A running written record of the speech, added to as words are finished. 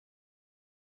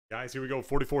Guys, here we go.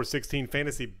 44-16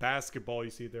 fantasy basketball. You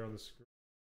see it there on the screen.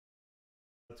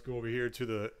 Let's go over here to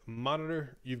the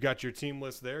monitor. You've got your team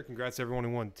list there. Congrats to everyone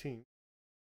who won team.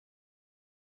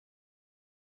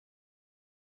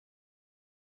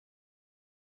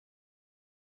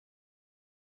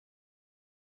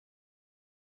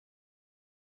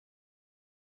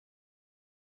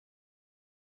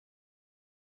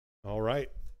 All right.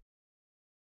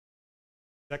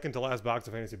 Second to last box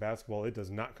of fantasy basketball. It does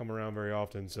not come around very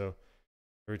often, so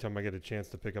every time I get a chance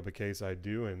to pick up a case, I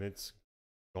do, and it's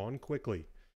gone quickly.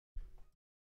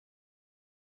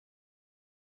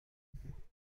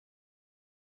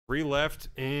 Three left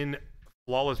in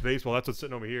Flawless Baseball. That's what's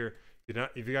sitting over here.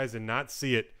 If you guys did not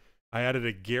see it, I added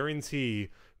a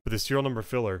guarantee for the serial number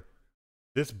filler.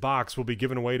 This box will be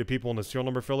given away to people in the serial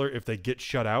number filler if they get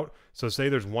shut out. So say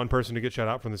there's one person to get shut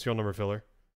out from the serial number filler,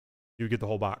 you get the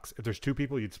whole box. If there's two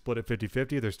people, you'd split it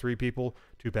 50-50. If there's three people,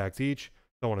 2 packs each,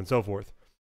 so on and so forth.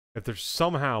 If there's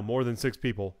somehow more than 6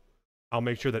 people, I'll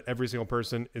make sure that every single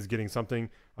person is getting something.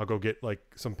 I'll go get like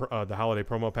some the holiday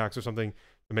promo packs or something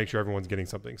to make sure everyone's getting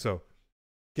something. So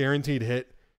guaranteed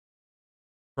hit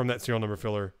from that serial number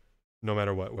filler, no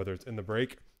matter what, whether it's in the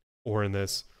break or in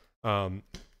this.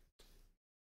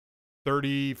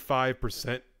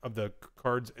 35% of the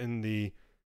cards in the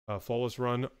Flawless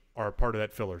run are part of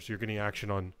that filler. So you're getting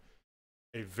action on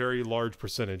a very large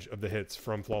percentage of the hits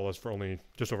from Flawless for only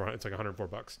just over, it's like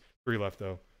 $104. 3 left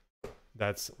though.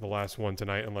 That's the last one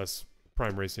tonight unless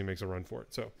Prime Racing makes a run for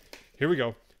it. So here we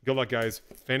go. Good luck, guys.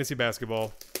 Fantasy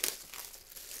basketball.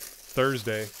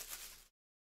 Thursday.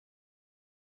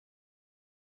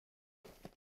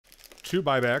 2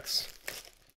 buybacks.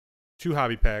 2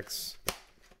 hobby packs.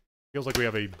 Feels like we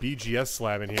have a BGS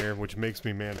slab in here, which makes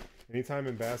me, man. Anytime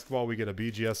in basketball we get a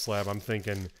BGS slab, I'm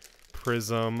thinking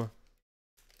Prism.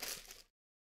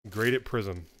 Graded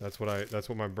Prism. That's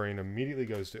what my brain immediately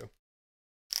goes to.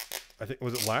 I think,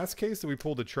 was it last case that we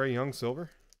pulled the Trae Young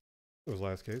silver? It was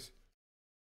last case.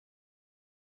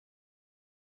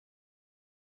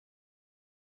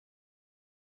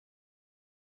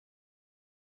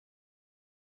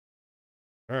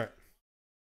 All right.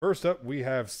 First up, we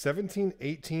have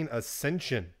 17-18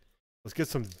 Ascension. Let's get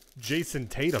some Jason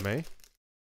Tatum, eh?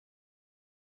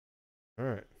 All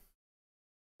right.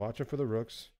 Watching for the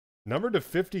rooks. Number to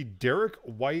 50, Derek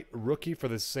White, rookie for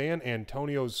the San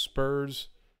Antonio Spurs.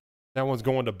 That one's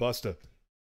going to Buster.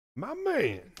 My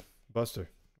man. Buster.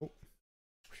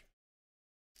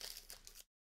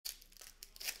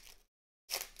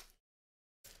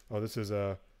 Oh, this is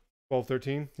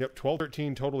 12-13. Yep,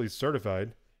 12-13 totally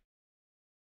certified.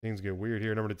 Things get weird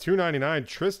here. Number to 299,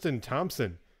 Tristan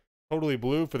Thompson. Totally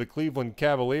blue for the Cleveland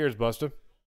Cavaliers, Buster.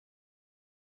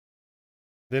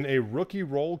 Then a rookie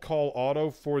roll call auto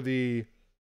for the...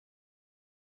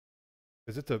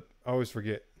 Is it the... I always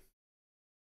forget.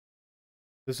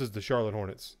 This is the Charlotte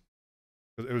Hornets.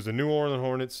 It was the New Orleans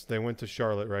Hornets. They went to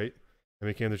Charlotte, right? And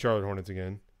became the Charlotte Hornets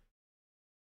again.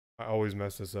 I always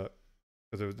mess this up.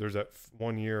 Because there's that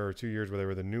 1 year or 2 years where they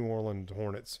were the New Orleans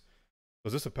Hornets.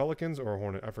 Was this a Pelicans or a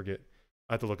Hornet? I forget.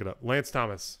 I have to look it up. Lance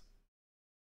Thomas.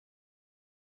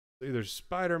 Either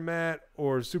Spider Matt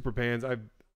or Super Pans. I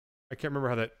can't remember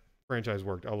how that franchise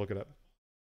worked. I'll look it up.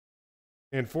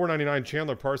 And $4.99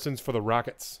 Chandler Parsons for the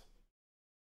Rockets.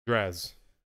 Draz.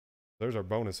 There's our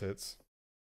bonus hits.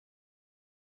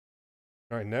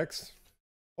 All right, next.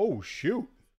 Oh, shoot.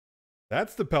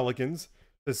 That's the Pelicans.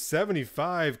 The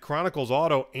 75 Chronicles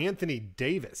auto, Anthony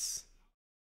Davis.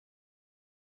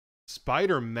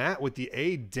 Spider Matt with the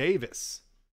A. Davis.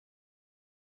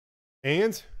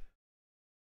 And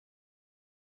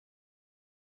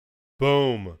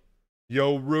boom.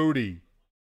 Yo, Rudy.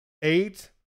 8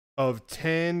 of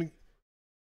 10.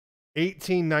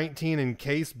 18-19 in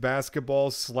case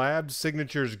basketball. Slabbed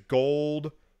signatures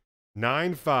gold.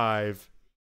 9-5.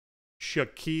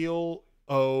 Shaquille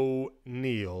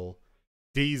O'Neal.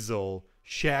 Diesel.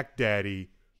 Shaq Daddy.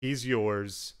 He's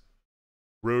yours.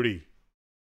 Rudy.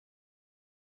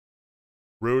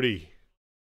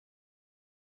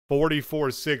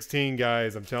 44-16,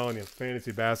 guys. I'm telling you,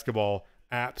 fantasy basketball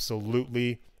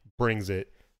absolutely brings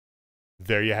it.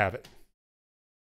 There you have it.